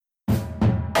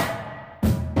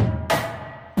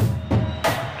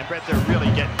bet they're really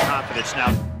getting confidence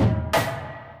now. It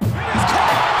is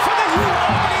caught for the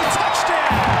opening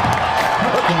touchdown.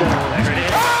 There it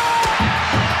is.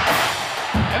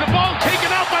 And the ball taken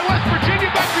out by West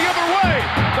Virginia back the other way.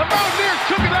 The Mountaineers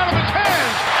took it out of his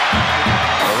hands.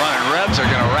 The Running Rebs are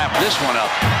going to wrap this one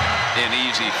up in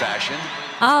easy fashion.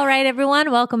 All right,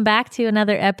 everyone. Welcome back to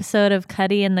another episode of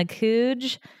Cuddy and the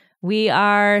Cooge. We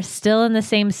are still in the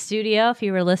same studio. If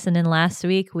you were listening last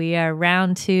week, we are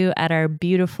round two at our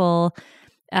beautiful,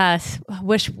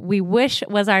 wish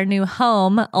was our new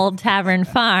home, Old Tavern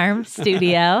Farm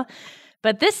studio.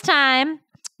 But this time,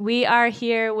 we are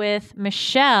here with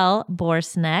Michelle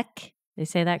Borisenok. Did I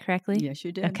say that correctly? Yes,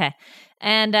 you did. Okay.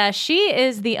 And she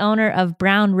is the owner of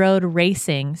Brown Road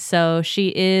Racing. So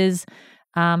she is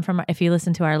if you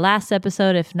listen to our last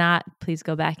episode. If not, please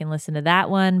go back and listen to that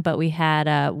one. But we had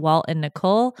Walt and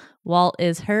Nicole. Walt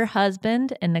is her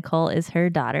husband and Nicole is her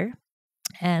daughter.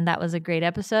 And that was a great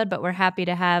episode. But we're happy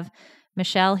to have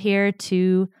Michelle here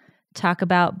to talk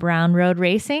about Brown Road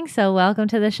Racing. So welcome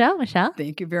to the show, Michelle.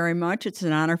 Thank you very much. It's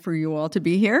an honor for you all to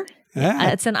be here.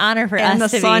 Yeah. It's an honor for and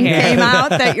us to be here. And the sun came out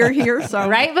that you're here. So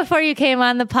right before you came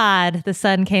on the pod, the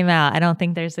sun came out. I don't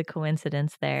think there's a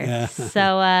coincidence there.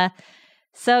 Yeah.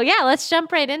 So yeah, let's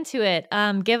jump right into it.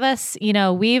 Give us,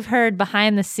 we've heard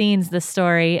behind the scenes the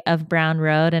story of Brown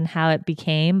Road and how it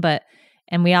became,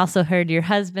 and we also heard your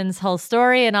husband's whole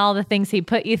story and all the things he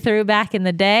put you through back in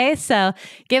the day. So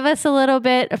give us a little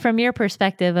bit from your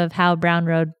perspective of how Brown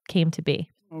Road came to be.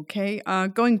 Okay,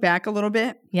 going back a little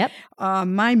bit. Yep.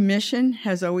 My mission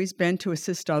has always been to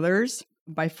assist others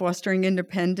by fostering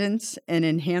independence and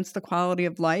enhance the quality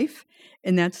of life.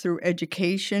 And that's through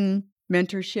education,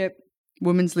 mentorship,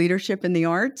 women's leadership in the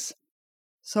arts.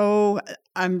 So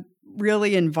I'm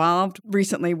really involved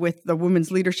recently with the Women's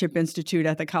Leadership Institute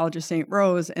at the College of St.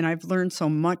 Rose, and I've learned so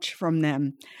much from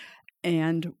them.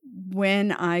 And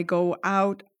when I go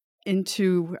out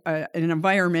into an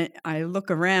environment, I look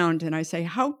around and I say,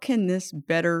 how can this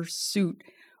better suit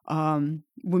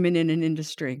women in an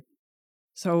industry?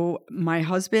 So my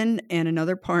husband and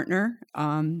another partner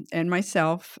and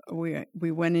myself,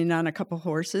 we went in on a couple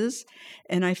horses,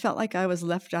 and I felt like I was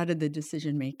left out of the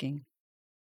decision making.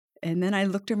 And then I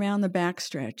looked around the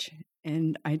backstretch,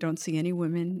 and I don't see any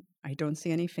women, I don't see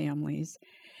any families.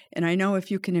 And I know if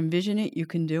you can envision it, you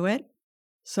can do it.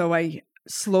 So I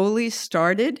slowly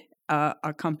started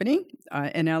a company.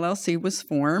 An LLC was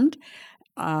formed.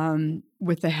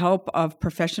 With the help of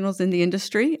professionals in the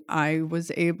industry, I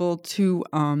was able to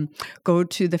go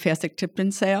to the Fastic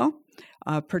Tipton sale,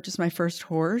 purchase my first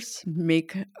horse,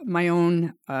 make my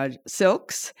own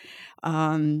silks,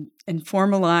 and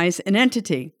formalize an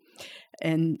entity.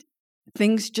 And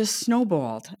things just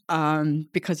snowballed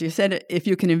because you said, if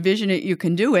you can envision it, you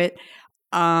can do it.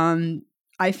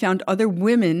 I found other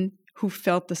women who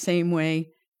felt the same way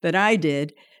that I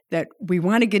did, that we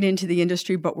want to get into the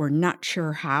industry, but we're not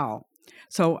sure how.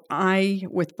 So I,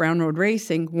 with Brown Road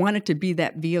Racing, wanted to be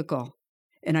that vehicle.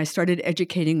 And I started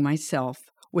educating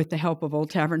myself with the help of Old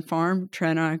Tavern Farm,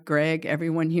 Trenna, Greg,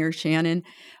 everyone here, Shannon,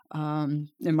 and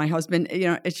my husband.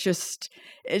 It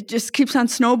just keeps on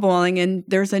snowballing. And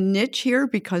there's a niche here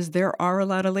because there are a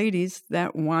lot of ladies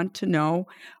that want to know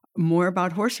more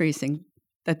about horse racing,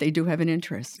 that they do have an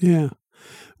interest. Yeah.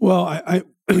 Well, I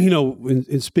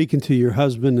in speaking to your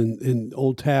husband and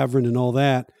Old Tavern and all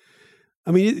that,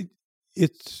 I mean,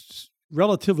 it's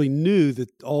relatively new that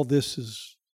all this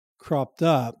is cropped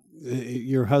up.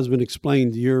 Your husband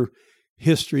explained your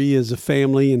history as a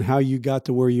family and how you got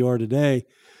to where you are today.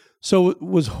 So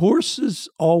was horses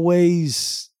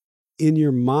always in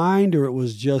your mind, or it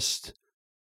was just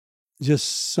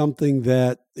something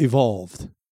that evolved?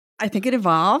 I think it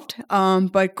evolved,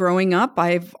 but growing up,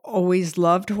 I've always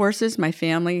loved horses. My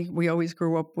family, we always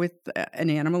grew up with an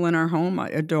animal in our home,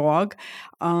 a dog.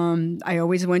 I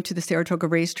always went to the Saratoga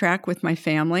racetrack with my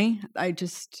family. I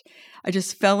just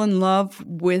fell in love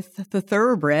with the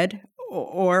thoroughbred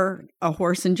or a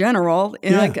horse in general.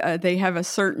 And they have a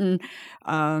certain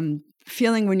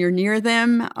feeling when you're near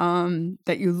them,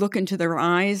 that you look into their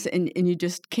eyes and you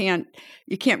just can't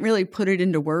really put it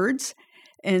into words.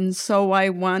 And so I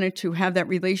wanted to have that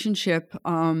relationship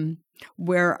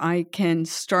where I can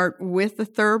start with the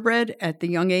thoroughbred at the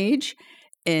young age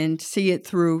and see it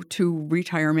through to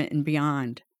retirement and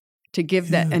beyond, to give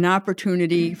that an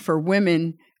opportunity for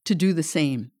women to do the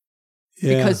same.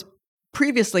 Yeah. Because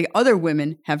previously other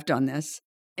women have done this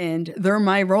and they're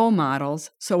my role models.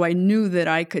 So I knew that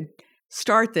I could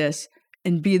start this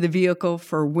and be the vehicle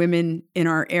for women in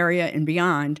our area and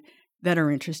beyond that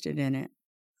are interested in it.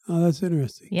 Oh, that's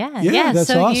interesting. Yeah. That's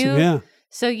so awesome.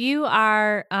 So you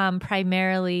are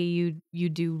primarily you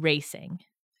do racing,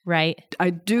 right? I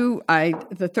do.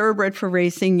 The thoroughbred for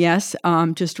racing, yes.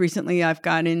 Just recently, I've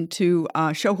got into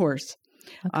show horse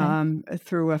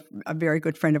through a very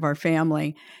good friend of our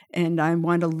family, and I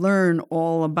want to learn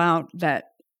all about that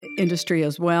industry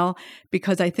as well,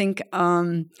 because I think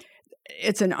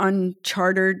it's an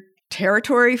uncharted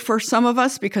territory for some of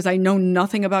us, because I know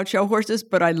nothing about show horses,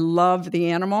 but I love the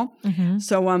animal. Mm-hmm.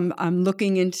 So I'm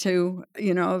looking into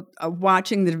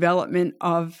watching the development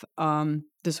of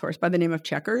this horse by the name of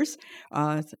Checkers.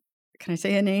 Can I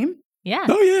say a name? Yeah.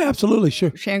 Oh yeah, absolutely,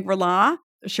 sure. Shangri-La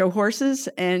show horses,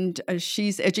 and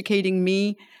she's educating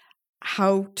me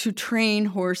how to train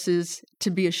horses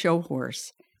to be a show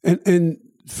horse. And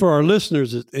for our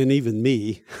listeners and even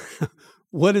me,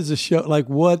 what is a show like?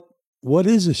 What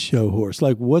is a show horse?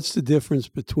 Like, what's the difference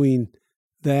between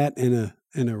that and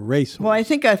a race horse? Well, I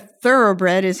think a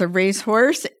thoroughbred is a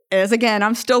racehorse, as again,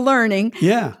 I'm still learning.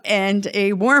 Yeah. And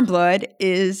a warm blood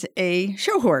is a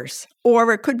show horse,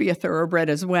 or it could be a thoroughbred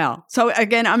as well. So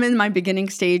again, I'm in my beginning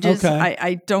stages. Okay.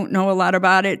 I don't know a lot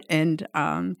about it, and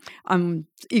I'm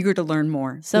eager to learn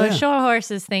more. So Yeah. a show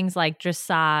horse is things like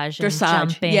dressage and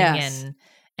jumping yes.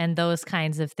 and those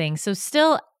kinds of things. So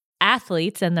still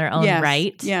athletes in their own Yes,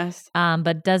 right. yes.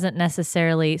 But doesn't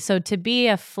necessarily. So to be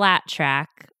a flat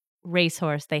track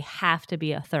racehorse, they have to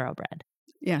be a thoroughbred.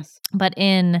 Yes. But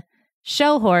in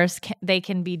show horse, they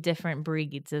can be different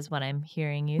breeds, is what I'm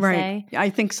hearing you Right. say. I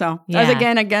think so. Yeah. As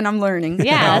again, I'm learning.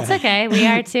 Yeah, that's okay. We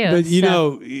are too. But you So-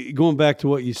 know, going back to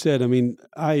what you said, I mean,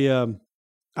 I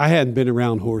hadn't been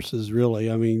around horses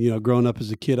really. I mean, growing up as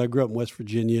a kid, I grew up in West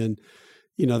Virginia, and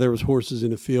there was horses in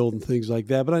the field and things like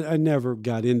that. But I never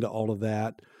got into all of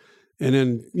that. And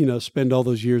then spend all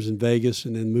those years in Vegas,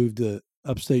 and then moved to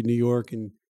upstate New York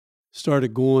and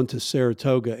started going to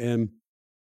Saratoga. And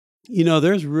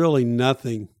there's really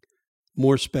nothing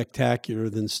more spectacular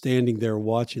than standing there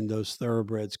watching those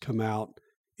thoroughbreds come out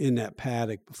in that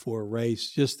paddock before a race.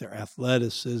 Just their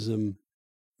athleticism,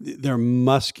 they're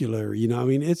muscular. I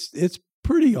mean, it's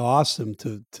pretty awesome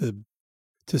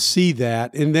to see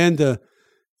that, and then to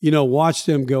watch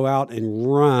them go out and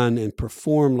run and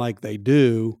perform like they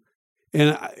do.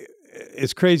 And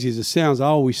as crazy as it sounds, I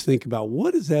always think about,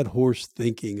 what is that horse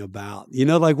thinking about?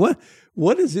 Like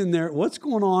what is in there? What's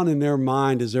going on in their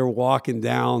mind as they're walking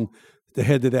down the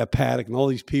head of that paddock, and all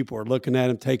these people are looking at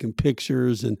them, taking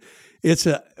pictures, and it's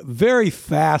a very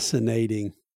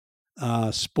fascinating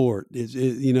sport.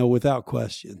 Without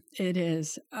question. It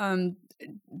is.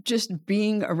 Just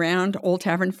being around Old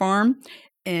Tavern Farm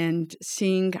and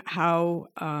seeing how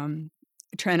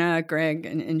Trenna, Greg,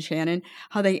 and Shannon,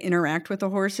 how they interact with the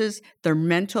horses, their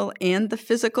mental and the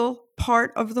physical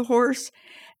part of the horse.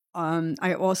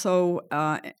 I also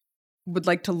would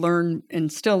like to learn,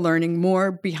 and still learning,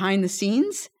 more behind the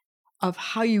scenes of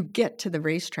how you get to the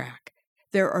racetrack.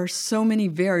 There are so many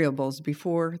variables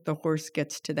before the horse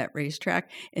gets to that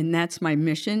racetrack, and that's my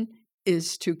mission,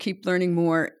 is to keep learning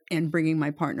more and bringing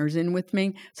my partners in with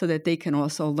me so that they can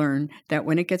also learn that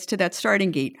when it gets to that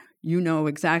starting gate,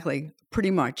 exactly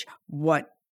pretty much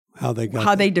how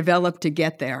they develop to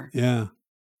get there. Yeah.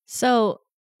 So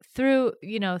through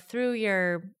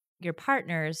your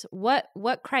partners, what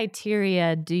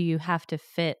criteria do you have to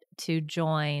fit to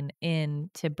join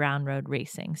into Brown Road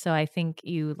Racing? So I think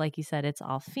like you said, it's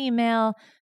all female.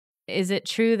 Is it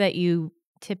true that you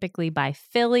typically buy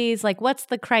fillies? Like, what's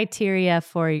the criteria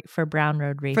for Brown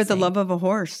Road Racing? For the love of a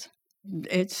horse.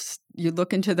 You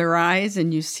look into their eyes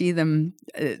and you see them,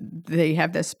 they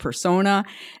have this persona,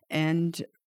 and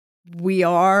we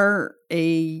are a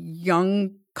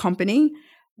young company.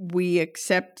 We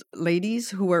accept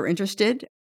ladies who are interested.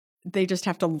 They just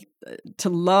have to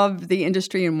love the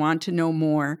industry and want to know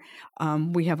more.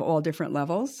 We have all different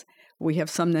levels. We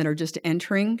have some that are just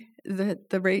entering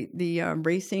the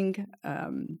racing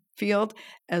field,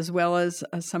 as well as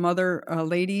some other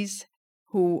ladies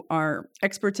who are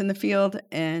experts in the field,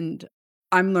 and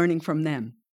I'm learning from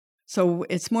them. So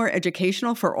it's more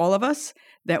educational for all of us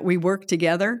that we work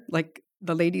together. Like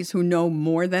the ladies who know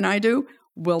more than I do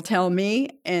will tell me,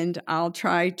 and I'll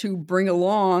try to bring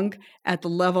along at the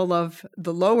level of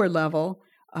the lower level,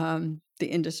 the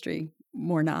industry,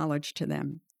 more knowledge to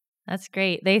them. That's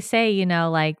great. They say,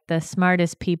 like the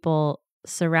smartest people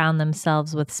surround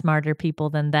themselves with smarter people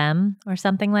than them, or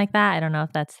something like that. I don't know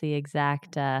if that's the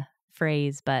exact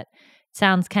phrase, but it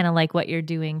sounds kind of like what you're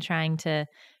doing, trying to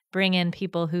bring in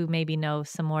people who maybe know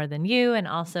some more than you, and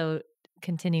also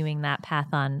continuing that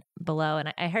path on below.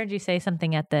 And I heard you say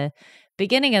something at the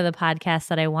beginning of the podcast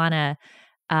that I want to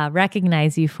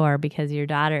recognize you for, because your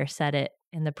daughter said it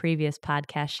in the previous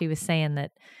podcast. She was saying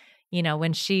that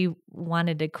when she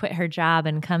wanted to quit her job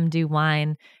and come do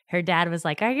wine, her dad was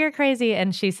like, "Are you crazy?"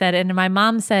 And she said, and my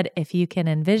mom said, "If you can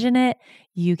envision it,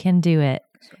 you can do it."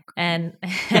 And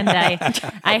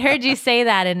I heard you say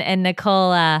that, and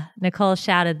Nicole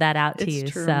shouted that out to you.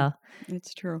 True. So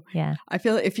It's true. yeah. I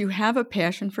feel if you have a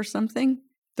passion for something,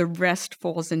 the rest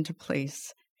falls into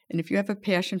place. And if you have a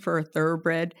passion for a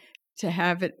thoroughbred, to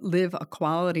have it live a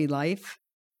quality life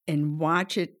and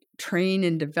watch it train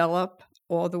and develop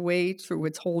all the way through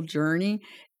its whole journey,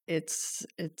 it's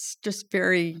just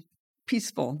very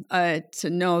peaceful to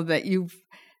know that you've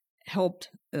helped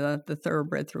the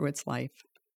thoroughbred through its life.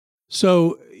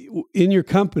 So in your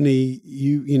company,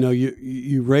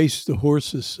 you race the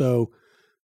horses. So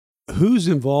who's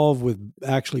involved with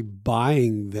actually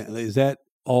buying that? Is that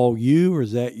all you, or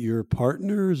is that your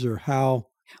partners, or how?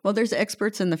 Well, there's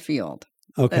experts in the field.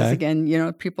 Okay. That's,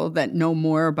 again, people that know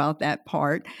more about that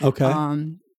part. Okay.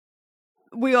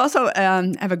 We also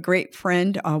have a great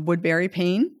friend, Woodbury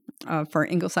Payne, for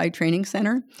Ingleside Training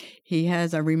Center. He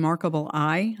has a remarkable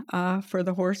eye for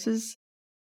the horses.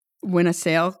 When a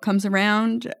sale comes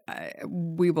around,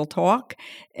 we will talk,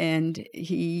 and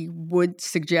he would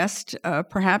suggest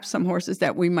perhaps some horses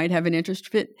that we might have an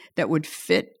interest that would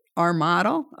fit our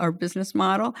model, our business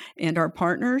model, and our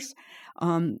partners.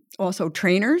 Also,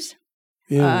 trainers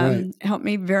help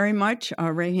me very much.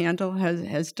 Ray Handel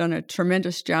has done a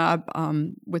tremendous job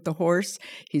with the horse.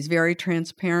 He's very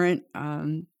transparent.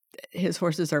 His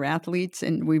horses are athletes,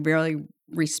 and we really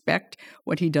respect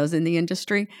what he does in the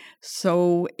industry.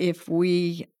 So if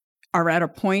we are at a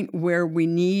point where we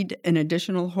need an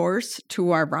additional horse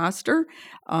to our roster,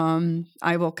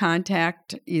 I will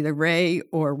contact either Ray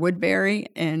or Woodbury,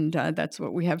 and that's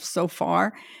what we have so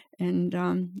far. And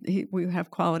we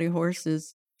have quality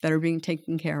horses that are being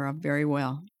taken care of very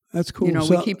well. That's cool.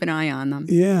 We keep an eye on them.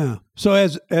 Yeah. So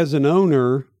as an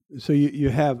owner, so you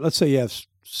have, let's say you have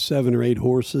 7 or 8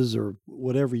 horses or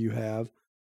whatever you have.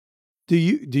 Do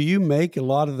you make a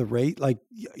lot of the rate? Like,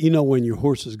 when your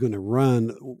horse is going to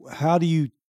run, how do you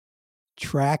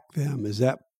track them? Is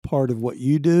that part of what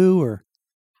you do, or?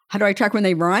 How do I track when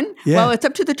they run? Yeah. Well, it's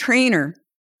up to the trainer.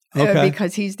 Okay.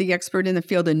 Because he's the expert in the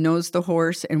field and knows the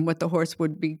horse and what the horse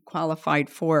would be qualified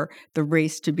for the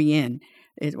race to be in.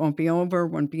 It won't be over,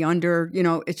 won't be under,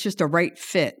 it's just a right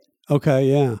fit. Okay,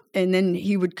 yeah. And then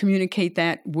he would communicate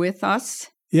that with us,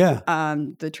 Yeah.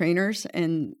 The trainers,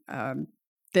 and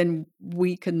then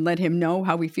we can let him know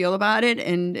how we feel about it,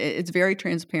 and it's very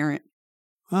transparent.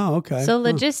 Oh, okay. So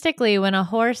logistically, when a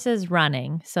horse is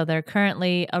running, so they're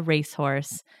currently a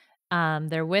racehorse,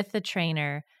 they're with the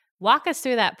trainer. Walk us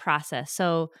through that process.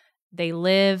 So they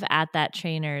live at that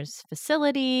trainer's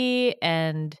facility,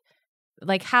 and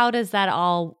how does that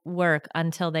all work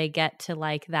until they get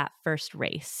to that first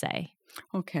race, say?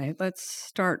 Okay, let's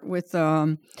start with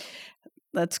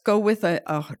let's go with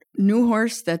a new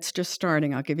horse that's just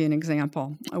starting. I'll give you an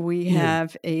example. We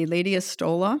have a Lady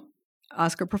Estola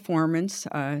Oscar Performance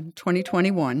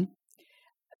 2021.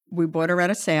 We bought her at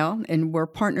a sale, and we're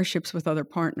partnerships with other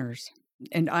partners.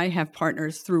 And I have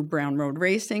partners through Brown Road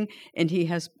Racing, and he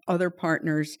has other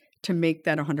partners to make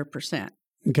that 100%.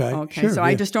 Okay. Sure, so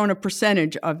I just own a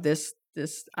percentage of this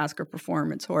Oscar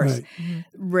Performance horse. Right.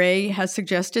 Mm-hmm. Ray has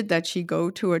suggested that she go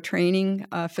to a training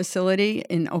facility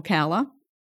in Ocala.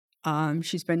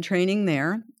 She's been training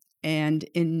there, and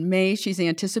in May she's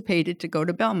anticipated to go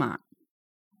to Belmont.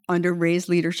 Under Ray's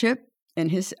leadership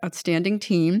and his outstanding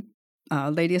team,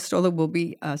 Lady Estola will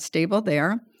be stable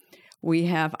there. We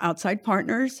have outside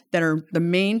partners that are the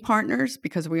main partners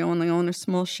because we only own a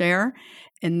small share,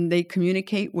 and they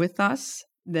communicate with us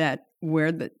that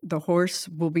where the horse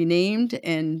will be named,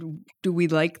 and do we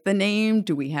like the name?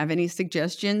 Do we have any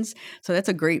suggestions? So that's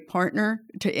a great partner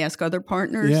to ask other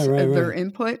partners their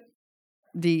input.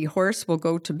 The horse will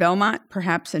go to Belmont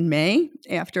perhaps in May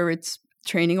after it's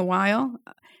training a while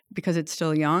because it's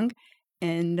still young,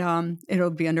 and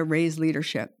it'll be under Ray's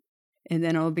leadership. And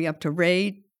then it'll be up to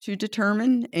Ray to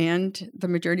determine, and the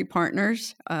majority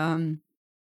partners,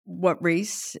 what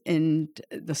race and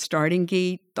the starting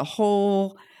gate, the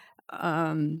whole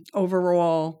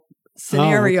overall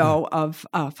scenario of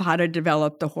how to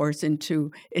develop the horse into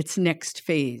its next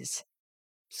phase.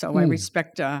 So I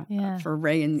respect for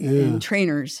Ray and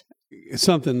trainers. It's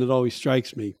something that always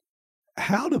strikes me.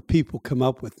 How do people come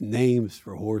up with names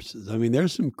for horses? I mean,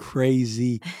 there's some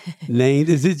crazy names.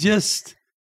 Is it just,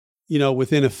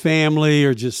 within a family,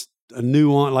 or just a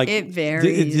nuance? Like it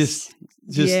varies.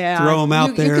 Just throw them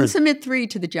out there. You can submit 3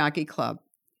 to the Jockey Club,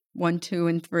 1, 2,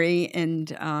 and 3, and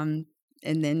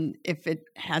then if it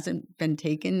hasn't been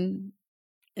taken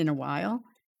in a while,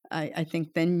 I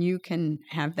think then you can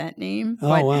have that name.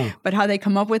 Oh, wow. But how they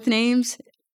come up with names,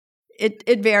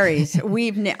 it varies.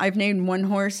 I've named one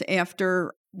horse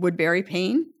after Woodbury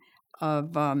Payne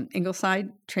of Ingleside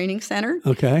Training Center.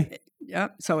 Okay.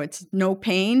 Yep. So it's No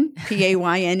Payne, Payne,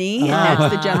 and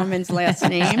that's the gentleman's last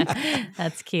name.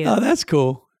 That's cute. Oh, that's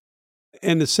cool.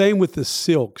 And the same with the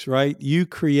silks, right? You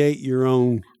create your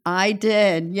own. I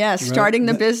did. Yes. Right. Starting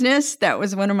the business, that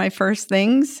was one of my first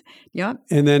things. Yep.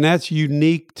 And then that's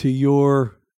unique to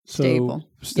your Stable.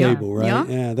 Stable, right? Yeah.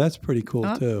 Yeah, that's pretty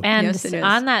cool too. And Yes, it is.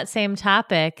 on that same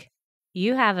topic,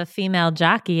 you have a female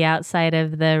jockey outside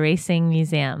of the racing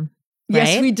museum. Right?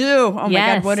 Yes, we do. Oh my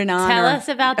God, what an honor. Tell us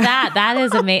about that. That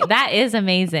is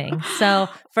amazing. So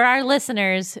for our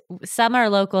listeners, some are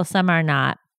local, some are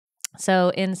not. So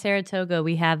in Saratoga,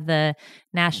 we have the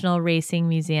National Racing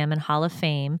Museum and Hall of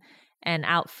Fame. And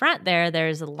out front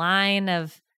there's a line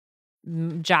of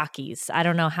jockeys. I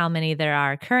don't know how many there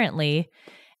are currently.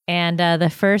 And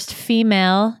the first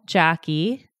female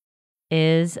jockey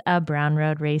is a Brown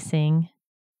Road Racing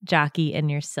jockey in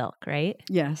your silk, right?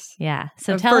 Yes. Yeah.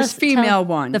 So The tell first us female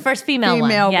one. The first female one.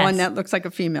 Female Yes. one that looks like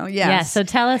a female. Yes. Yeah. So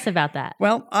tell us about that.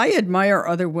 Well, I admire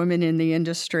other women in the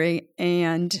industry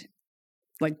and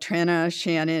like Trina,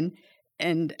 Shannon,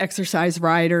 and exercise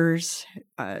riders,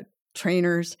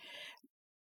 trainers.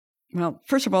 Well,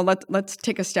 first of all, let's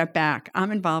take a step back.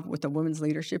 I'm involved with the Women's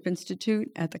Leadership Institute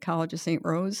at the College of St.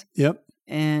 Rose. Yep.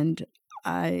 And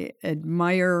I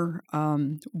admire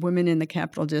women in the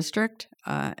Capital District.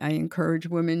 I encourage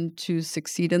women to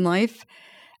succeed in life.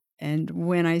 And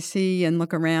when I see and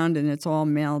look around and it's all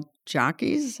male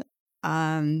jockeys,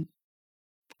 I've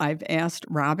asked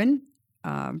Robin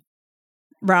from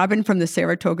the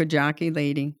Saratoga Jockey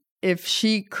Lady, if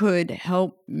she could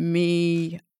help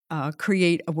me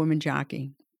create a woman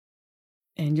jockey.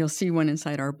 And you'll see one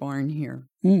inside our barn here.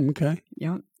 Okay.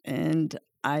 Yeah. And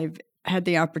I've had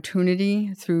the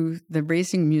opportunity through the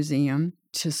Racing Museum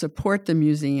to support the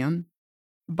museum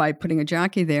by putting a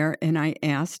jockey there. And I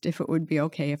asked if it would be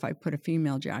okay if I put a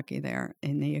female jockey there,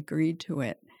 and they agreed to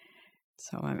it.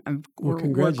 So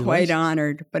we're quite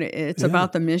honored. But it's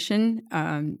about the mission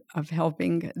of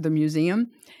helping the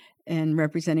museum and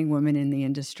representing women in the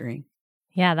industry.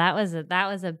 Yeah, that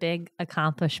was a big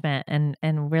accomplishment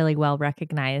and really well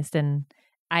recognized. And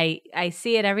I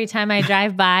see it every time I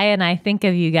drive by and I think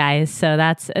of you guys. So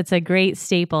it's a great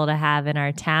staple to have in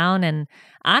our town, and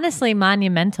honestly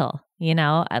monumental. You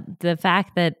know, the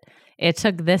fact that it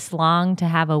took this long to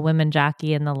have a women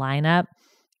jockey in the lineup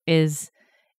is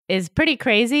pretty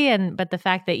crazy. But the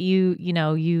fact that you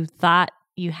thought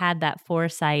you had that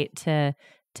foresight to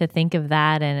think of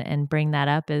that and bring that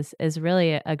up is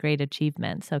really a great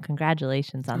achievement. So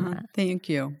congratulations on that. Thank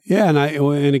you. Yeah,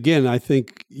 and again, I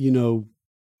think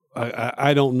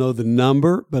I don't know the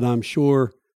number, but I'm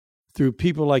sure through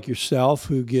people like yourself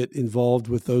who get involved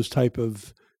with those type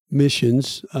of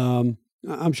missions, I'm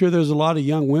sure there's a lot of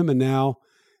young women now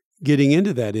getting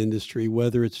into that industry,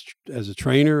 whether it's as a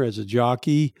trainer, as a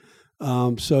jockey.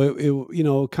 So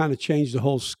it kind of changed the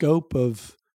whole scope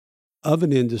of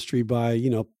an industry by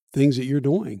things that you're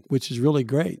doing, which is really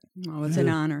great. Oh, it's an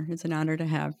honor. It's an honor to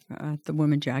have the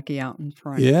woman jockey out in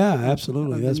front. Yeah,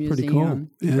 absolutely. Of That's the pretty museum.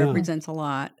 cool. It Yeah. represents a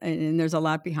lot, and there's a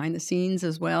lot behind the scenes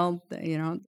as well.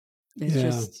 It's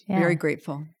just very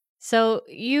grateful. So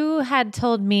you had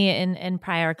told me in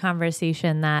prior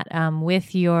conversation that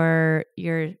with your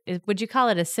would you call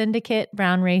it a syndicate,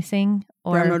 Brown Racing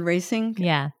or Brown Road Racing?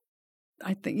 Yeah.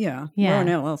 I think, yeah. Yeah. We're an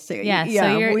LLC. Yeah,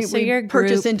 so we your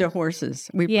purchase group- into horses.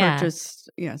 We purchase,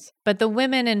 yes. But the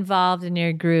women involved in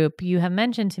your group, you have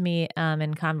mentioned to me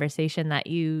in conversation that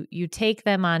you take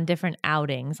them on different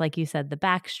outings, like you said, the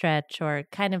backstretch, or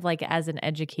kind of like as an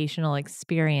educational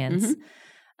experience.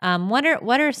 Mm-hmm.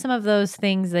 What are some of those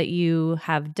things that you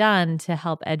have done to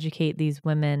help educate these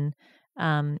women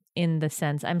in the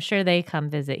sense? I'm sure they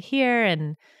come visit here,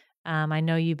 and I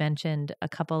know you mentioned a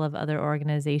couple of other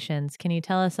organizations. Can you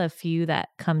tell us a few that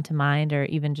come to mind, or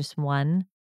even just one?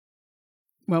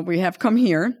 Well, we have come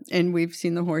here, and we've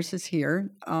seen the horses here.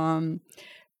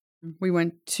 We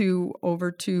went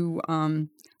over to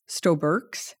Stowe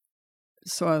Burke's,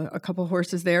 saw a couple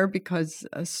horses there because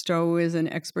Stowe is an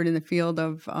expert in the field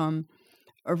of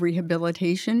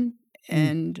rehabilitation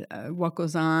and what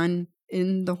goes on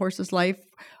in the horse's life,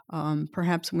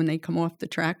 perhaps when they come off the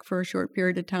track for a short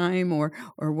period of time, or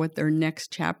what their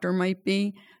next chapter might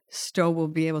be. Stowe will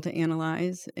be able to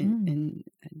analyze and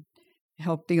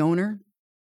help the owner.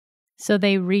 So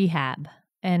they rehab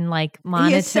and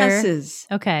monitor. He assesses.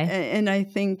 Okay. And I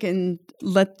think an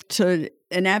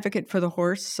advocate for the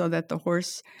horse so that the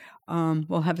horse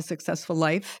will have a successful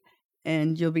life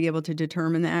And you'll be able to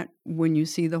determine that when you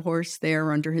see the horse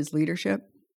there under his leadership,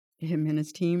 him and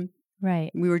his team.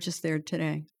 Right. We were just there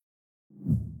today.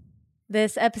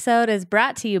 This episode is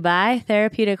brought to you by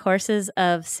Therapeutic Horses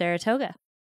of Saratoga.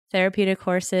 Therapeutic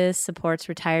Horses supports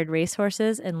retired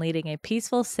racehorses in leading a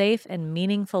peaceful, safe, and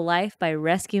meaningful life by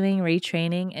rescuing,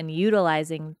 retraining, and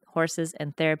utilizing horses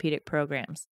in therapeutic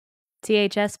programs.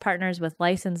 THS partners with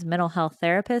licensed mental health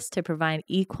therapists to provide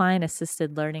equine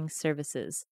assisted learning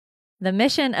services. The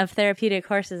mission of Therapeutic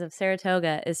Horses of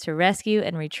Saratoga is to rescue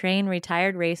and retrain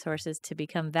retired racehorses to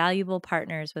become valuable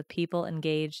partners with people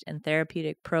engaged in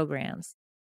therapeutic programs.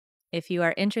 If you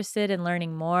are interested in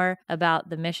learning more about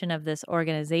the mission of this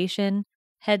organization,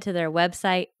 head to their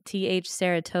website,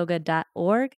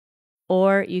 thsaratoga.org,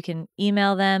 or you can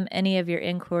email them any of your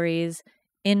inquiries,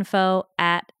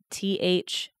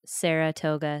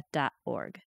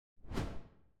 info@thsaratoga.org.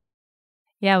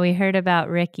 Yeah, we heard about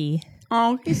Ricky.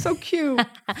 Oh, he's so cute. So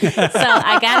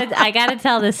I gotta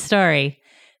tell this story.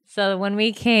 So when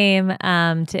we came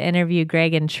to interview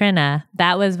Greg and Trina,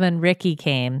 that was when Ricky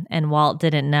came, and Walt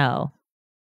didn't know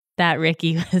that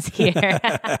Ricky was here.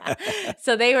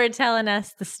 So they were telling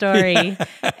us the story,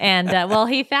 and well,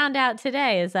 he found out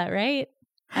today. Is that right?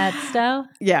 At Stowe?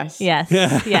 Yes. Yes.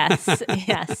 Yes.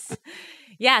 Yes.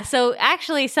 Yeah. So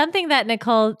actually, something that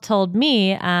Nicole told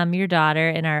me, your daughter,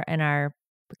 in our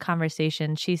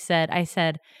conversation, I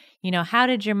said, how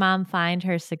did your mom find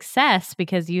her success?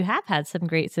 Because you have had some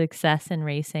great success in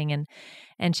racing.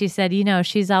 And she said,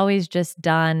 she's always just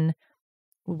done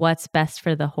what's best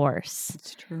for the horse.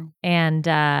 It's true. And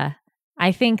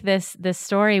I think this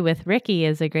story with Ricky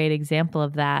is a great example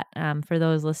of that. For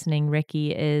those listening,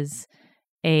 Ricky is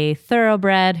a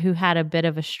thoroughbred who had a bit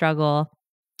of a struggle,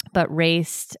 but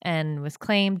raced and was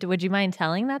claimed. Would you mind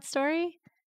telling that story?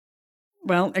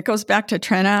 Well, it goes back to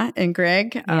Trina and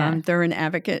Greg. Yeah. They're an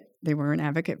advocate. They were an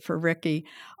advocate for Ricky.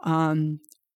 And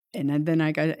then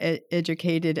I got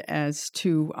educated as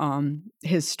to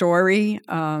his story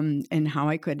and how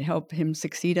I could help him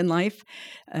succeed in life.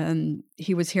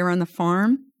 He was here on the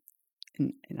farm.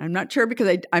 And I'm not sure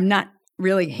because I'm not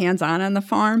really hands-on on the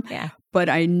farm. Yeah. But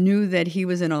I knew that he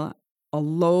was in a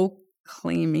low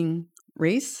claiming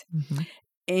race. Mm-hmm.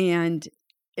 And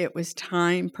it was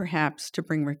time perhaps to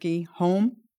bring Ricky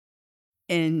home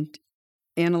and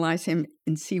analyze him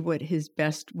and see what his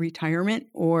best retirement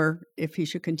or if he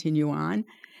should continue on.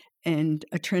 And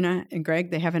Trina and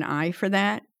Greg, they have an eye for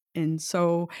that. And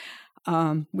so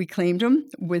we claimed him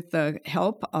with the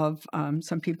help of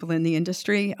some people in the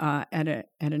industry at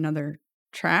another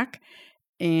track.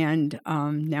 And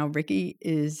now Ricky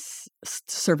is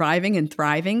surviving and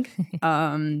thriving.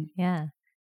 Yeah.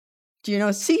 Do you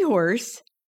know Seahorse?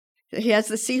 He has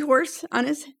the seahorse on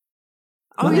his.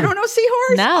 Oh, you don't know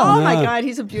Seahorse? No. Oh my No. God,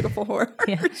 he's a beautiful horse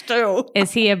Yeah. too.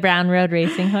 Is he a brown road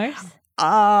racing horse?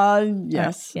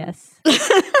 Yes. Yes.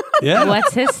 Yeah.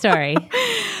 What's his story?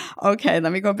 Okay,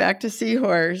 let me go back to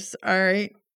Seahorse. All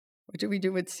right. What did we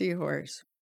do with Seahorse?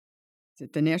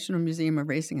 The National Museum of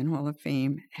Racing and Hall of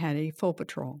Fame had a full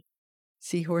patrol.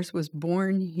 Seahorse was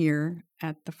born here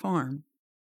at the farm.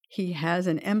 He has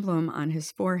an emblem on his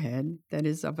forehead that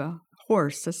is of a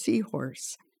horse, a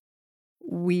seahorse.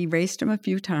 We raced him a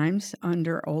few times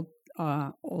under Old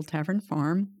Tavern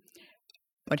Farm,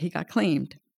 but he got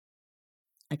claimed.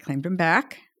 I claimed him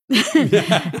back,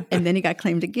 and then he got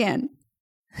claimed again.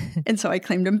 And so I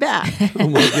claimed him back. Oh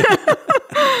my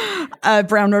God.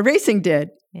 Brown Road Racing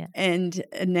did. Yeah. And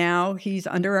now he's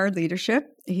under our leadership.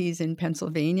 He's in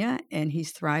Pennsylvania, and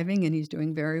he's thriving, and he's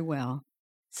doing very well.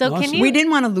 So Awesome. can you? We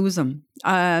didn't want to lose him.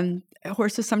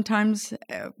 Horses sometimes,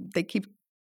 they keep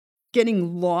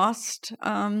getting lost.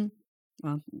 Well,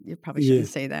 you probably shouldn't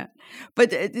say that. But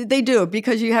they do,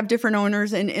 because you have different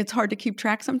owners, and it's hard to keep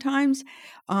track sometimes.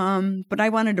 But I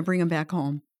wanted to bring him back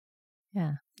home.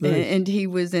 Yeah. Nice. And he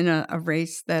was in a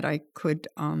race that I could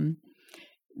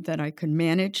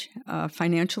manage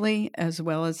financially, as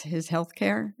well as his health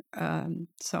care.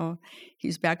 So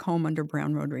he's back home under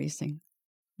Brown Road Racing.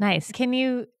 Nice. Can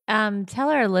you tell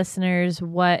our listeners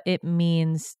what it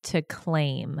means to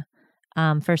claim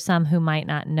for some who might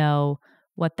not know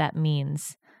what that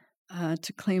means?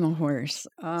 To claim a horse.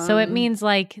 So it means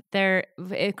like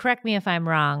correct me if I'm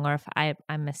wrong or if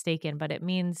I'm mistaken, but it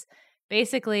means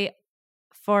basically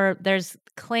there's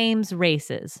claims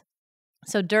races.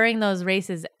 So during those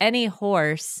races, any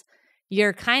horse,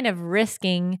 you're kind of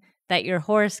risking that your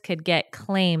horse could get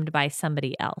claimed by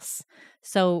somebody else.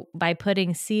 So by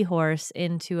putting Seahorse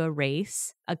into a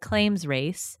race, a claims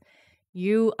race,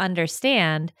 you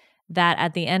understand that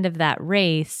at the end of that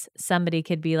race, somebody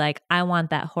could be like, I want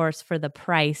that horse for the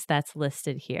price that's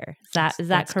listed here. Is that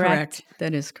That's correct?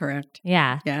 That is correct.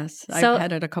 Yeah. Yes, So I've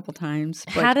had it a couple times.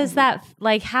 how does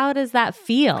that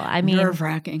feel? I mean,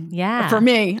 nerve-wracking? yeah. For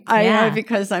me, Yeah.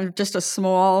 because I'm just a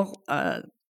small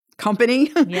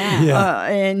company, Yeah.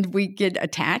 and we get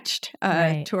attached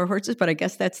Right. to our horses. But I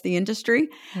guess that's the industry.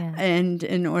 Yeah. And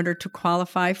in order to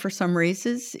qualify for some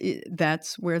races,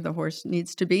 that's where the horse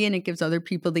needs to be, and it gives other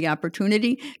people the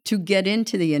opportunity to get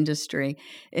into the industry.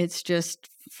 It's just,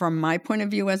 from my point of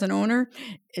view as an owner,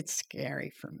 it's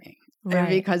scary for me. Right.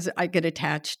 Because I get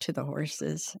attached to the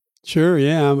horses. Sure,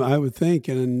 yeah, I would think.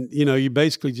 And, you're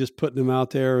basically just putting them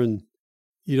out there and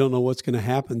you don't know what's going to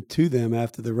happen to them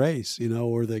after the race,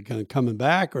 or they're going to coming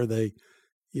back, or they,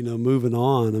 moving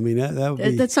on. I mean, that would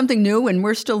be... That's something new, and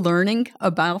we're still learning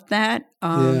about that.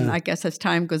 Yeah. I guess as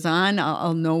time goes on,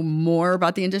 I'll know more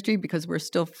about the industry because we're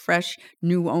still fresh,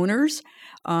 new owners.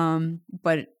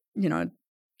 But,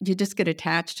 you just get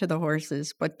attached to the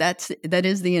horses. But that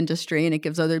is the industry, and it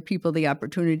gives other people the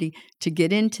opportunity to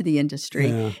get into the industry.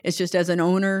 Yeah. It's just, as an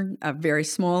owner, a very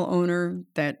small owner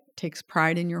that takes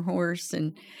pride in your horse,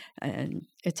 and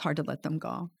it's hard to let them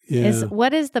go. Yeah.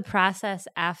 What is the process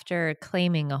after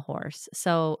claiming a horse?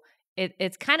 So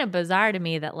it's kind of bizarre to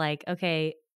me that, like,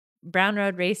 okay, Brown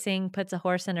Road Racing puts a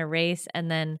horse in a race,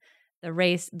 and then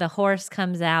the horse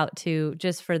comes out to,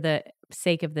 just for the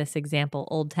sake of this example,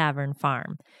 Old Tavern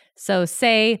Farm. So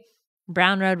say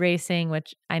Brown Road Racing,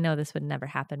 which I know this would never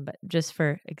happen, but just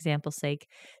for example's sake,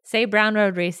 say Brown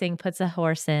Road Racing puts a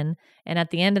horse in, and at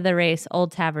the end of the race,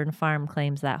 Old Tavern Farm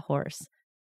claims that horse.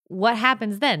 What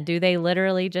happens then? Do they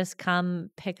literally just come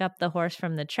pick up the horse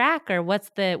from the track, or what's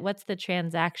the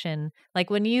transaction? Like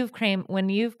when you've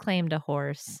claimed a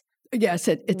horse? Yes,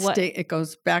 it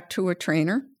goes back to a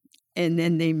trainer, and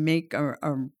then they make a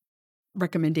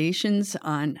recommendations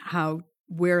on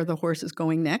where the horse is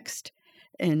going next.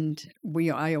 And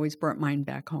I always brought mine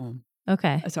back home.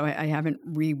 Okay. So I haven't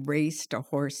re-raced a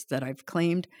horse that I've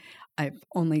claimed. I've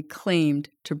only claimed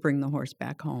to bring the horse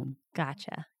back home.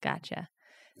 Gotcha.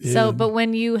 Yeah. So, but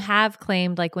when you have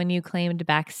claimed, like when you claimed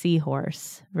back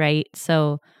Seahorse, right?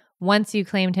 So once you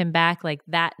claimed him back, like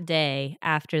that day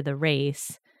after the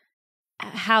race,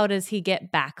 how does he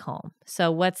get back home?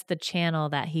 So what's the channel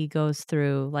that he goes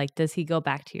through? Like, does he go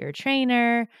back to your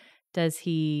trainer? Does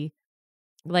he,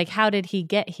 like, how did he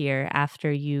get here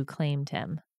after you claimed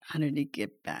him? How did he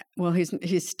get back? Well,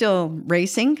 he's still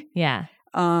racing. Yeah.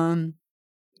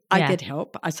 I get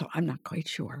help, so I'm not quite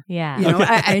sure. Yeah.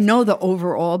 I know the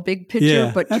overall big picture,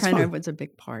 Yeah, but that's trainer fine. was a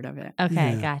big part of it. Okay.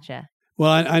 Yeah. Gotcha.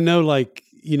 Well, I know, like,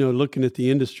 looking at the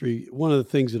industry, one of the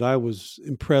things that I was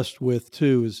impressed with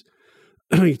too is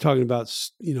you're talking about,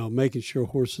 making sure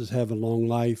horses have a long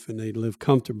life and they live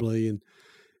comfortably. And,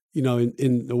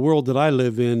 in the world that I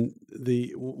live in,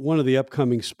 one of the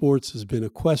upcoming sports has been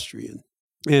equestrian.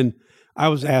 And I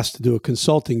was asked to do a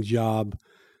consulting job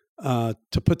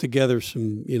to put together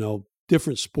some,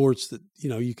 different sports that,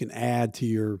 you can add to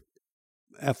your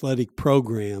athletic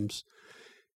programs.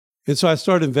 And so I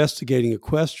started investigating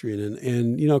equestrian,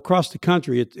 and across the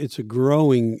country, it's a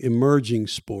growing, emerging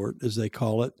sport, as they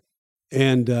call it.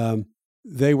 And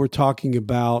they were talking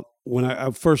about, when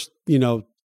I first,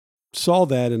 saw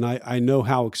that, and I know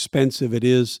how expensive it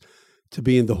is to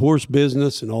be in the horse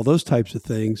business and all those types of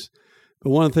things. But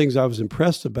one of the things I was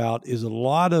impressed about is a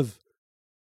lot of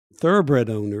thoroughbred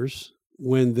owners,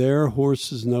 when their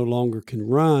horses no longer can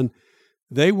run,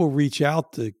 they will reach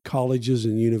out to colleges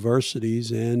and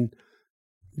universities and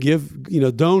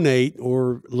donate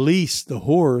or lease the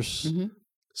horse, Mm-hmm.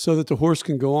 so that the horse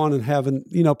can go on and have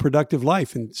a productive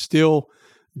life and still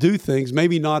do things,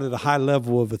 maybe not at a high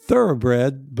level of a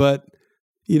thoroughbred, but,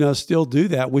 still do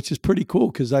that, which is pretty cool,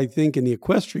 because I think in the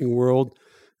equestrian world,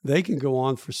 they can go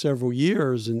on for several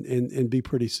years and be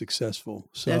pretty successful.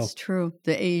 So That's true.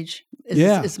 The age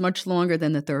is much longer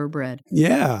than the thoroughbred.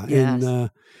 yeah. Yes.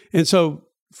 And so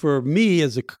for me,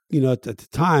 as at the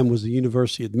time was a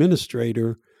university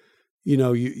administrator,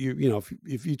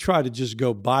 if you try to just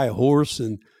go buy a horse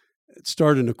and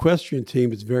start an equestrian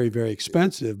team, it's very, very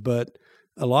expensive. But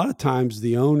a lot of times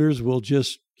the owners will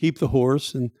just keep the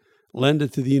horse and lend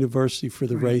it to the university for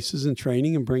the races and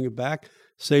training and bring it back.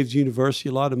 Saves the university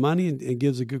a lot of money and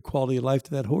gives a good quality of life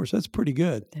to that horse. That's pretty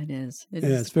good. That is.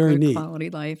 It's very good neat. Quality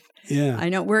life. Yeah. I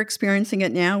know we're experiencing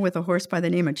it now with a horse by the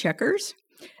name of Checkers.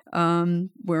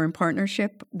 We're in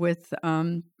partnership with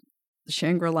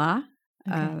Shangri-La,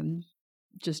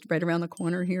 just right around the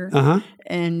corner here. Uh-huh.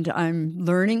 And I'm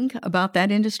learning about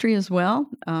that industry as well.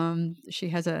 She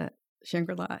has a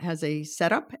Shangri-La has a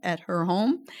setup at her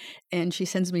home, and she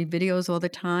sends me videos all the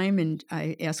time, and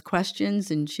I ask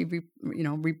questions, and she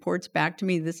reports back to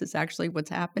me, this is actually what's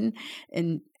happened,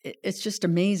 and it's just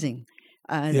amazing.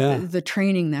 The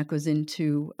training that goes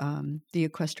into the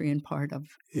equestrian part of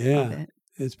it.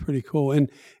 It's pretty cool. And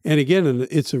again,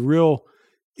 it's a real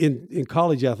in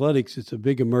college athletics, it's a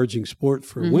big emerging sport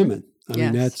for women. I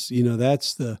mean, that's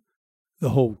the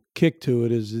whole kick to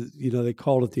it is, they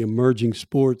call it the emerging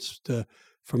sports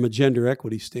from a gender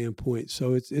equity standpoint.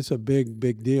 So it's a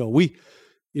big deal. We,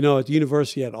 at the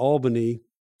University at Albany,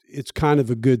 it's kind of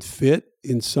a good fit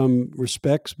in some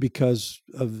respects because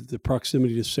of the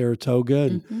proximity to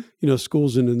Saratoga and,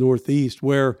 schools in the Northeast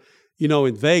where,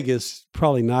 in Vegas,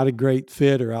 probably not a great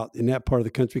fit, or out in that part of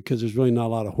the country because there's really not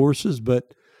a lot of horses.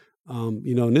 But,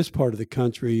 in this part of the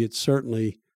country, it's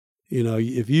certainly,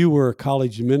 if you were a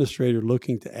college administrator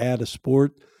looking to add a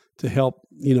sport to help,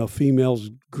 females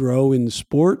grow in the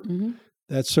sport,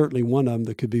 that's certainly one of them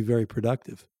that could be very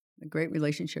productive. A great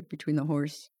relationship between the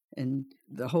horse and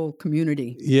the whole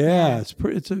community. Yeah,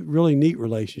 it's a really neat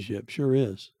relationship. Sure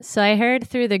is. So I heard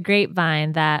through the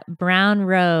grapevine that Brown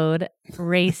Road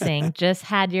Racing just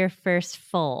had your first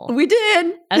foal. We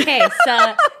did. Okay,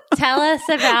 so tell us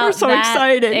about We're so that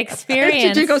excited.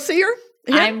 experience. Did you go see her?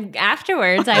 Yeah.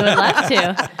 Afterwards, I would love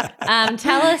to.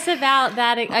 Tell us about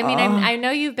that. I mean, I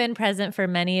know you've been present for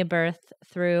many a birth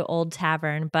through Old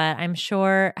Tavern, but I'm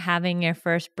sure having your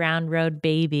first Brown Road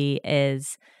baby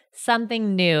is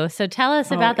something new. So tell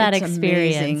us about that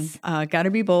experience.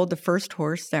 Gotta Be Bold, the first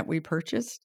horse that we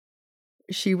purchased.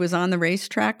 She was on the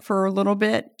racetrack for a little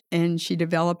bit and she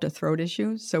developed a throat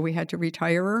issue. So we had to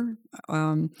retire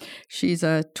her. She's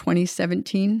a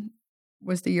 2017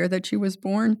 was the year that she was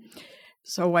born.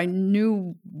 So I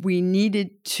knew we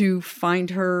needed to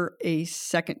find her a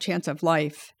second chance of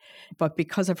life. But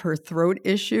because of her throat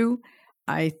issue,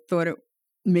 I thought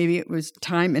maybe it was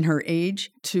time in her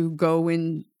age to go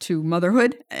into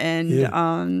motherhood.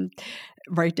 And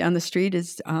right down the street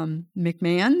is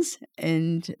McMahon's,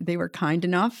 and they were kind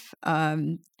enough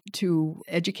to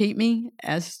educate me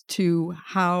as to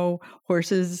how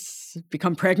horses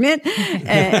become pregnant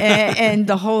and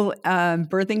the whole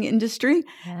birthing industry.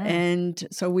 Yeah. And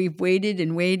so we've waited,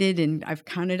 and I've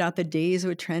counted out the days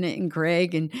with Trina and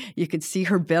Greg, and you could see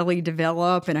her belly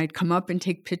develop, and I'd come up and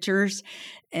take pictures.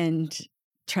 And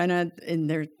Trina, in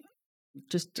there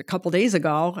just a couple days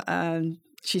ago,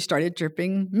 she started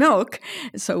dripping milk.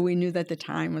 So we knew that the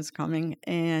time was coming.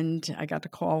 And I got to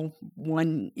call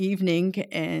one evening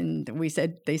and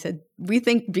they said, we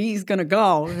think B's going to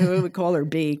go. We call her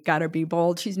B, Gotta Be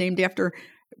Bold. She's named after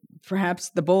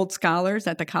perhaps the Bold Scholars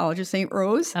at the College of St.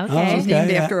 Rose. Okay. She's named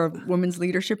after a Women's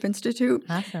Leadership Institute.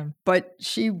 Awesome. But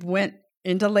she went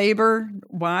into labor,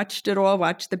 watched it all,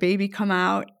 watched the baby come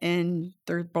out, and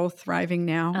they're both thriving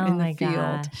now in the field.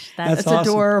 Gosh, That's awesome.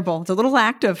 Adorable. It's a little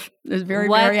active. It's very,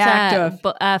 very active.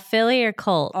 Filly or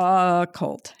colt?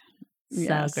 Colt.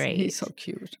 So great. He's so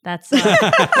cute. That's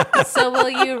so. Will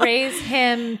you raise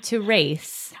him to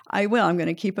race? I will. I'm going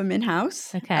to keep him in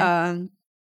house. Okay.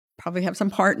 Probably have some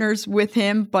partners with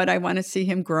him, but I want to see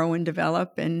him grow and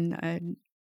develop and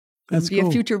be cool.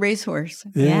 a future racehorse.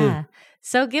 Yeah.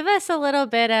 So give us a little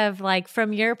bit of, like,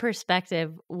 from your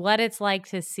perspective, what it's like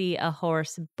to see a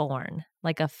horse born,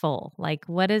 like a foal. Like,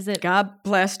 what is it? God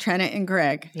bless Trina and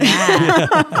Greg. Yeah.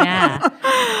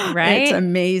 Yeah. Right? It's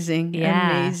amazing.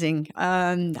 Yeah. Amazing.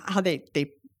 How they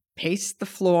pace the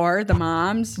floor, the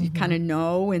moms, you kind of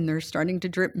know, and they're starting to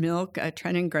drip milk.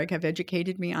 Trina and Greg have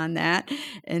educated me on that.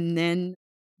 And then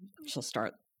she'll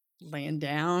start laying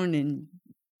down and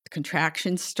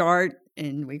contractions start.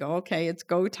 And we go, okay, it's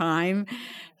go time.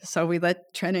 So we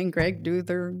let Trina and Greg do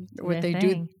what they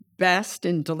do best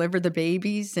and deliver the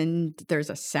babies. And there's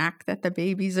a sack that the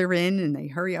babies are in, and they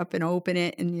hurry up and open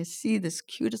it. And you see this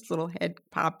cutest little head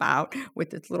pop out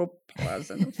with its little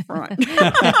paws in the front.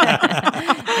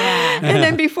 And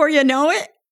then before you know it,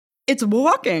 it's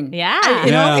walking. Yeah.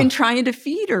 You know, and trying to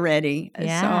feed already.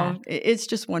 Yeah. So it's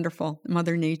just wonderful.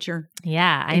 Mother Nature.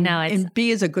 Yeah, I know. And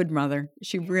B is a good mother.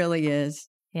 She really is.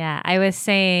 Yeah, I was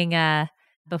saying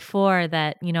before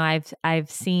that, you know, I've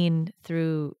seen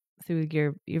through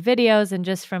your videos and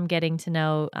just from getting to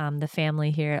know the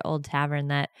family here at Old Tavern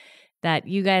that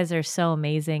you guys are so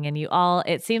amazing, and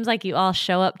it seems like you all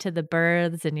show up to the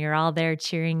births and you're all there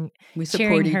cheering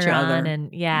support each her other. on,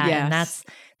 and and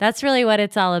that's really what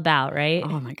it's all about, right?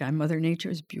 Oh my God, Mother Nature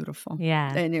is beautiful.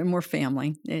 Yeah, and we're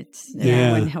family.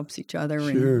 Everyone helps each other.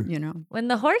 Sure. And, you know, when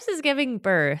the horse is giving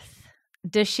birth,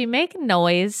 does she make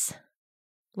noise?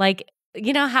 Like,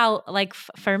 you know how, like,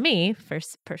 for me, per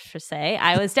se,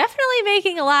 I was definitely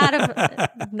making a lot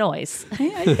of noise.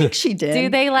 I think she did. Do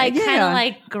they like Yeah. kind of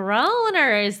like groan,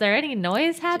 or is there any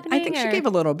noise happening? I think she gave a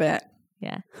little bit.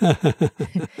 Yeah.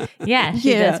 Yeah,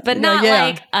 she Yeah. does. But No, not yeah.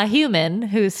 like a human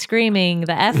who's screaming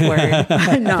the F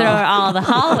word No. through all the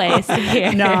hallways to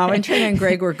hear. No, and Trina and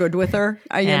Greg were good with her,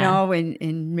 you Yeah. know,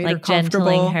 and made her Like comfortable.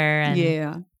 gentling her and-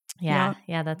 Yeah.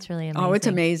 Yeah, that's really amazing. Oh, it's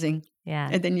amazing. Yeah.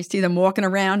 And then you see them walking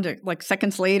around like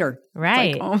seconds later. It's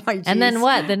Right. like, oh my geez. And then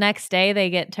what? The next day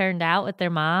they get turned out with their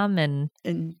mom and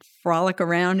frolic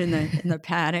around in the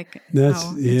paddock. That's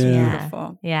It's yeah.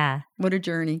 beautiful. Yeah. What a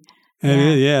journey.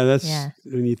 And Yeah. that's Yeah.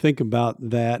 when you think about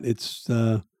that, it's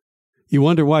you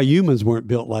wonder why humans weren't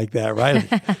built like that, right?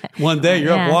 One day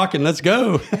you're Yeah. up walking, let's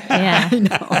go. Yeah. I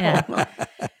know. Yeah.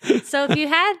 So if you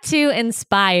had to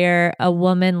inspire a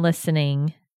woman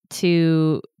listening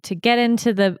to get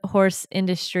into the horse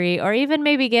industry, or even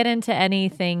maybe get into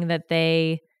anything that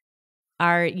they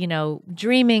are,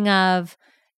 dreaming of,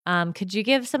 could you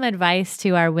give some advice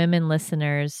to our women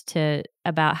listeners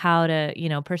about how to,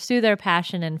 pursue their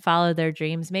passion and follow their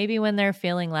dreams, maybe when they're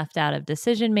feeling left out of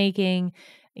decision making,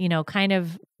 kind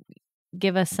of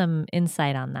give us some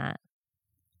insight on that?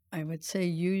 I would say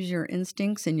use your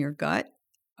instincts and your gut.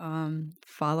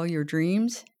 Follow your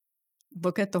dreams.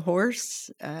 Look at the horse.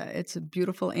 It's a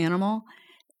beautiful animal,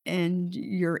 and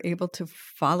you're able to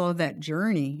follow that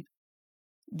journey.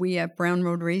 We at Brown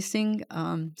Road Racing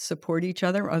support each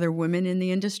other, other women in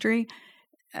the industry,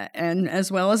 and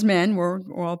as well as men. We're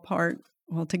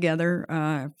all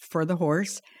together for the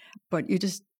horse. But you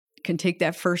just can take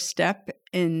that first step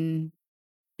in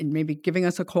maybe giving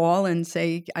us a call and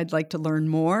say, I'd like to learn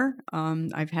more.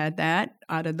 I've had that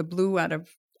out of the blue,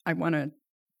 I want to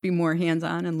be more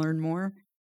hands-on and learn more.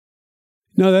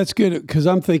 No, that's good, because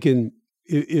I'm thinking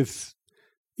if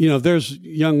there's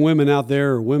young women out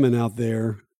there or women out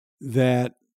there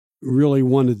that really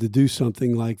wanted to do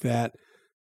something like that,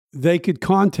 they could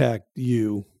contact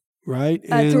you, right?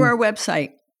 Through our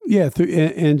website. Yeah,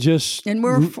 and just and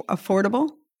we're affordable.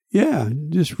 Yeah,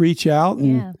 just reach out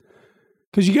Yeah.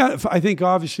 because you got. I think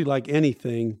obviously, like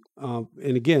anything,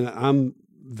 and again, I'm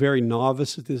very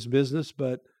novice at this business,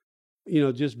 but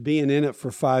just being in it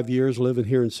for 5 years, living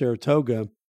here in Saratoga,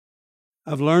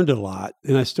 I've learned a lot,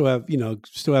 and I still have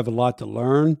a lot to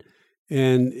learn.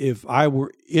 And if I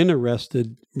were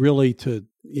interested really to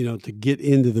get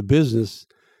into the business,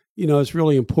 it's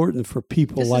really important for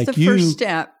people This like is the you. first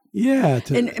step. Yeah.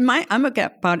 I'm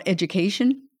about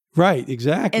education. Right.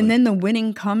 Exactly. And then the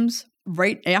winning comes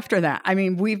right after that. I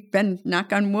mean, we've been,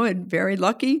 knock on wood, very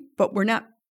lucky, but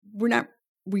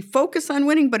we focus on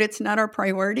winning, but it's not our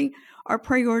priority. Our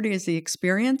priority is the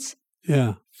experience.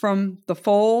 Yeah. From the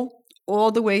foal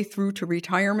all the way through to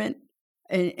retirement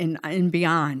and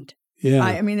beyond. Yeah.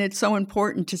 I mean, it's so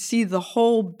important to see the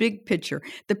whole big picture,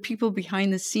 the people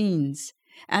behind the scenes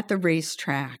at the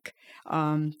racetrack,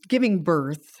 giving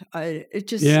birth. It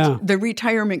just the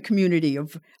retirement community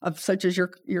of such as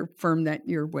your firm that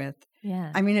you're with.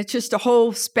 Yeah. I mean, it's just a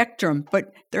whole spectrum,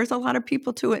 but there's a lot of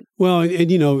people to it. Well, and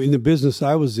in the business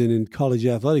I was in college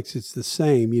athletics, it's the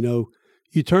same.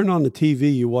 You turn on the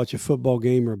TV, you watch a football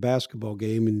game or a basketball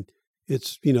game, and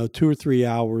it's 2 or 3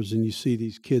 hours, and you see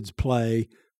these kids play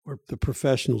or the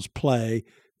professionals play.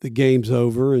 The game's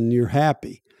over, and you're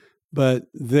happy. But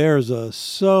there's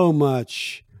so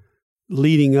much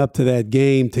leading up to that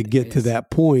game to get to that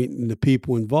point, and the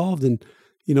people involved. And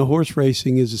horse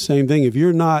racing is the same thing. If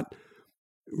you're not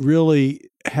really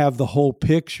have the whole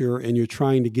picture and you're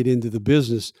trying to get into the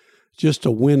business just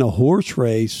to win a horse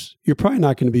race, you're probably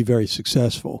not going to be very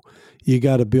successful. You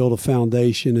got to build a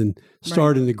foundation and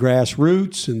start in the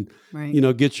grassroots and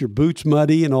get your boots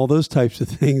muddy and all those types of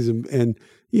things, and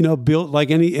build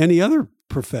like any other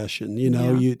profession.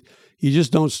 You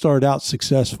just don't start out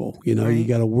successful. You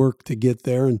got to work to get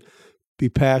there and be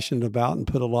passionate about and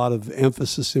put a lot of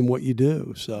emphasis in what you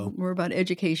do. So we're about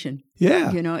education.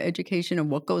 Yeah. Education of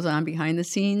what goes on behind the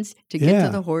scenes to get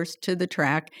to the horse, to the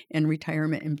track, and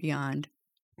retirement and beyond.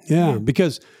 Yeah,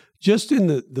 because just in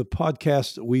the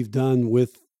podcast that we've done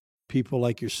with people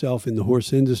like yourself in the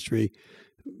horse industry,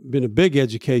 been a big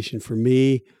education for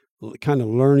me, kind of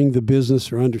learning the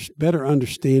business or better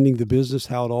understanding the business,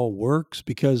 how it all works,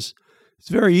 because it's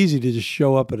very easy to just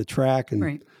show up at a track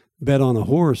and bet on a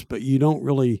horse, but you don't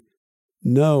really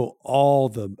know all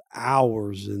the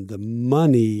hours and the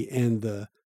money and the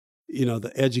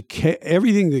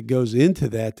everything that goes into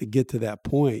that to get to that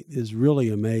point is really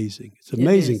amazing. It's an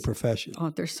amazing profession.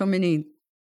 Oh, there's so many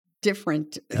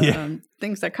different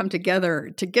things that come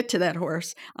together to get to that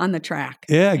horse on the track.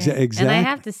 Yeah, exactly. And I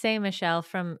have to say, Michelle,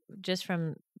 from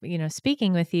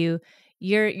speaking with you,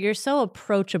 you're so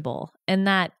approachable in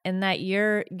that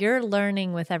you're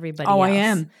learning with everybody else. I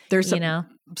am. There's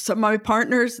some of my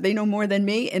partners, they know more than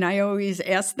me, and I always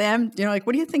ask them, like,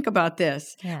 what do you think about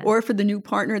this? Yeah. Or for the new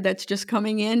partner that's just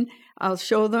coming in, I'll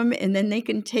show them, and then they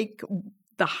can take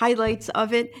the highlights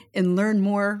of it and learn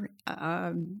more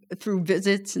through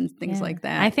visits and things like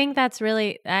that. I think that's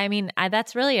really,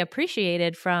 that's really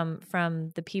appreciated from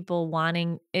the people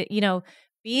wanting it,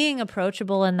 being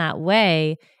approachable in that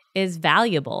way is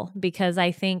valuable, because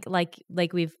I think like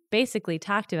we've basically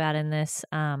talked about in this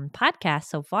podcast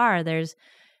so far, there's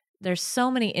so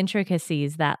many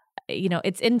intricacies that,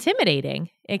 it's intimidating.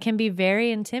 It can be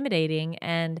very intimidating.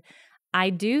 And I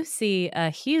do see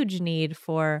a huge need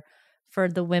for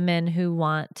the women who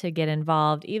want to get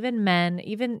involved, even men,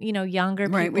 even, younger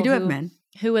people. Right, we do have men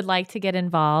who would like to get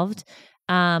involved,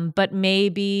 but may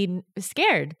be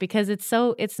scared because it's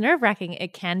nerve-wracking.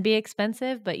 It can be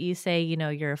expensive, but you say,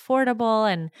 you're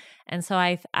affordable. And so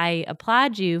I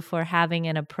applaud you for having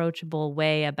an approachable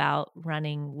way about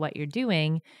running what you're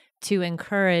doing to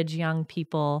encourage young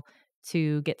people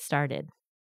to get started.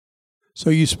 So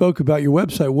you spoke about your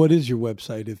website. What is your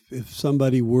website? If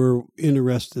somebody were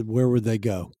interested, where would they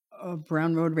go?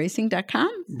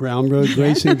 BrownRoadRacing.com.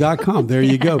 BrownRoadRacing.com. There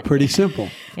you go. Pretty simple.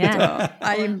 Yeah.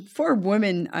 I'm for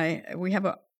women. We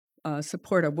have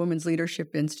support a Women's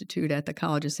Leadership Institute at the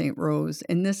College of St. Rose,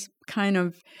 and this kind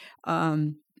of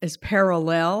is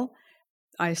parallel.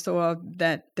 I saw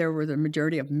that there were the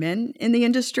majority of men in the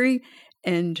industry,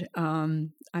 and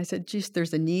I said, geez,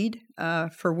 there's a need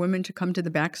for women to come to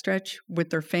the backstretch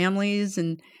with their families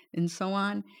and so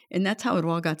on. And that's how it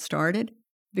all got started,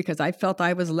 because I felt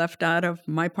I was left out of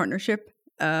my partnership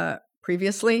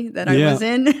previously that I was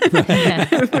in.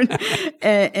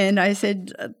 And I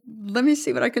said, let me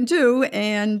see what I can do.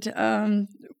 And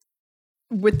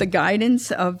with the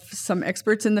guidance of some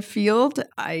experts in the field,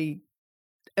 I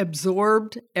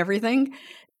absorbed everything.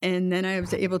 And then I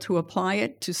was able to apply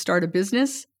it to start a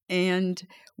business. And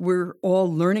we're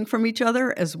all learning from each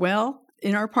other as well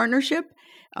in our partnership.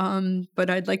 But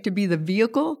I'd like to be the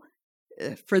vehicle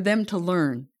for them to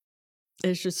learn.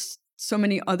 There's just so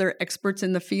many other experts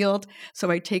in the field. So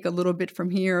I take a little bit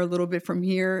from here, a little bit from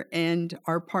here, and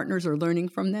our partners are learning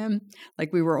from them.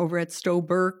 Like we were over at Stowe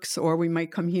Burke's, or we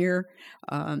might come here,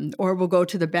 or we'll go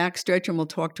to the backstretch and we'll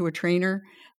talk to a trainer.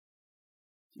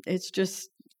 It's just,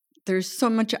 there's so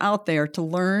much out there to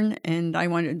learn, and I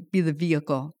want to be the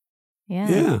vehicle.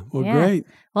 Yeah. Well, great.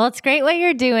 Well, it's great what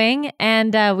you're doing,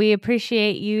 and we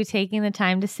appreciate you taking the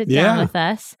time to sit down with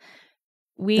us.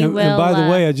 And by the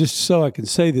way, just so I can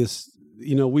say this,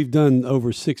 we've done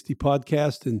over 60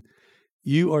 podcasts, and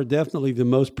you are definitely the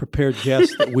most prepared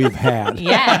guest that we've had.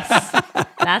 Yes,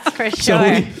 that's for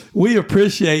sure. So we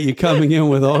appreciate you coming in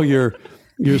with all your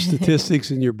statistics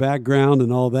and your background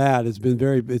and all that. It's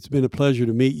been a pleasure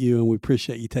to meet you, and we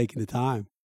appreciate you taking the time.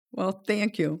 Well,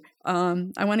 thank you.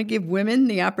 I want to give women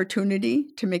the opportunity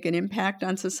to make an impact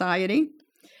on society.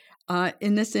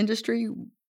 In this industry,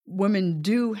 women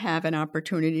do have an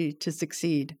opportunity to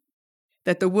succeed.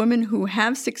 That the women who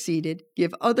have succeeded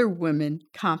give other women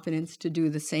confidence to do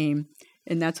the same.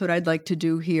 And that's what I'd like to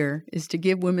do here, is to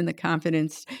give women the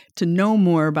confidence to know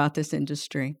more about this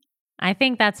industry. I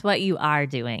think that's what you are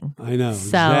doing. I know,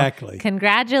 exactly.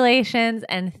 Congratulations,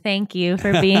 and thank you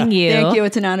for being you. Thank you.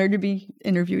 It's an honor to be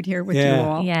interviewed here with you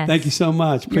all. Yes. Thank you so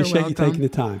much. Appreciate you taking the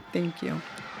time. Thank you.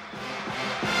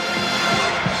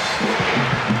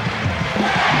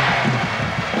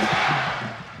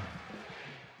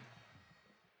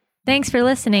 Thanks for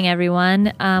listening,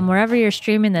 everyone. Wherever you're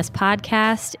streaming this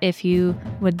podcast, if you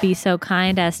would be so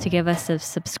kind as to give us a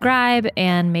subscribe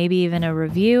and maybe even a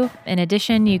review. In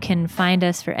addition, you can find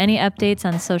us for any updates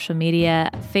on social media,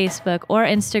 Facebook or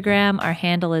Instagram. Our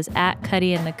handle is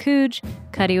 @CuddyandtheCooge,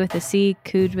 Cuddy with a C,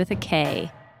 Cooge with a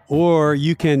K. Or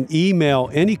you can email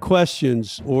any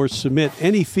questions or submit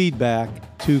any feedback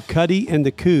to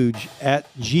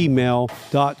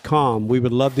cuddyandthecooge@gmail.com. We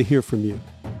would love to hear from you.